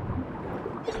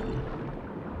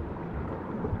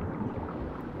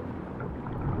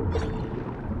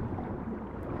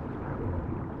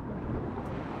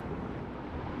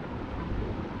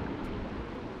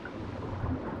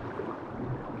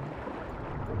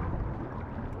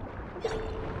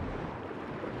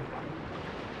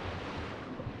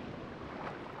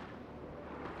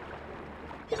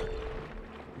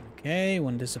 Okay,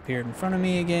 one disappeared in front of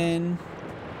me again.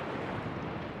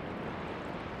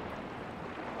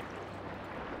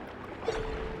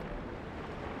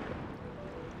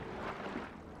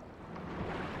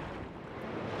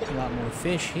 A lot more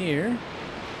fish here.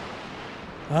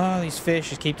 Oh, these fish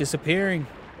just keep disappearing.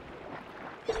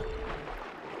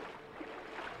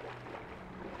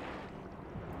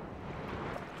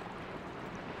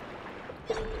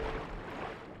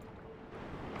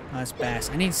 Oh, that's bass.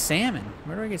 I need salmon.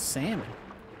 Where do I get salmon?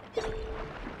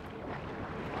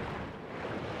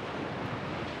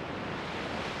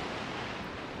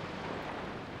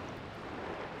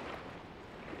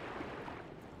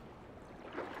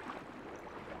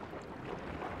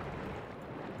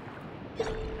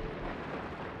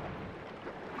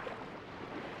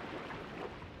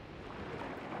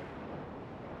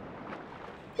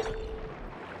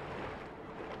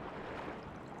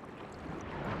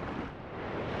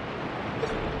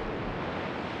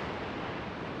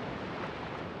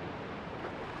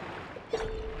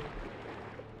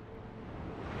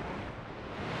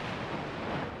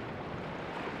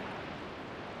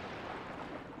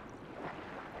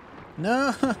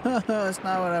 No, that's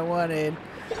not what I wanted.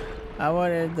 I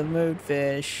wanted the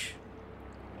moonfish.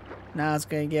 Now it's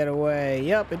gonna get away.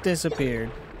 Yep, it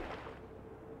disappeared.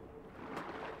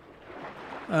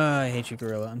 I hate you,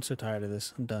 gorilla. I'm so tired of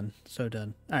this. I'm done. So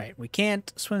done. Alright, we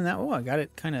can't swim that. Oh, I got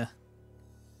it kind of...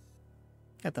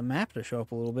 Got the map to show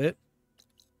up a little bit.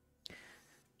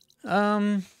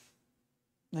 Yeah,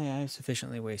 I've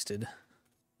sufficiently wasted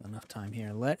enough time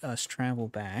here. Let us travel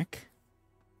back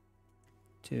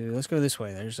to... Let's go this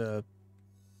way. There's a...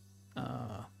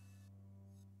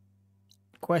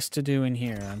 quest to do in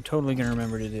here. I'm totally going to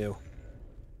remember to do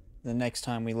the next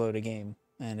time we load a game.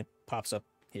 And it pops up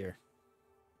here.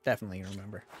 Definitely going to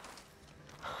remember.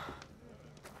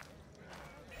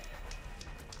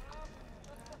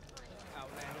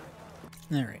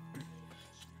 Alright.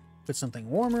 Put something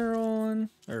warmer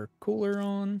on, or cooler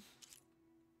on.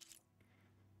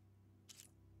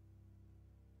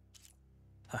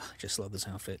 I just love this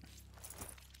outfit.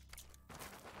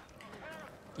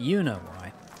 You know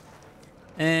why.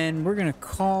 And we're going to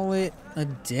call it a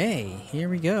day. Here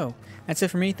we go. That's it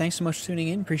for me. Thanks so much for tuning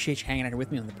in. Appreciate you hanging out here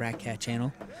with me on the Bratcat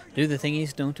channel. Do the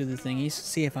thingies, don't do the thingies.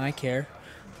 See if I care.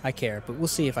 I care, but we'll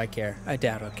see if I care. I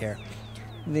doubt I'll care.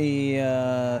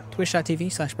 The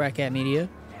twitch.tv/BratCatMedia.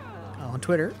 On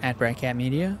Twitter,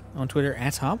 @BratCatMedia. On Twitter,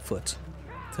 @Hobfoot.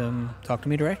 Talk to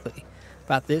me directly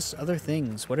about this, other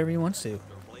things, whatever you want to.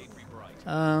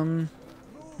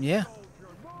 Yeah.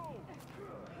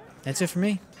 That's it for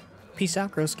me. Peace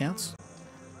out, Girl Scouts.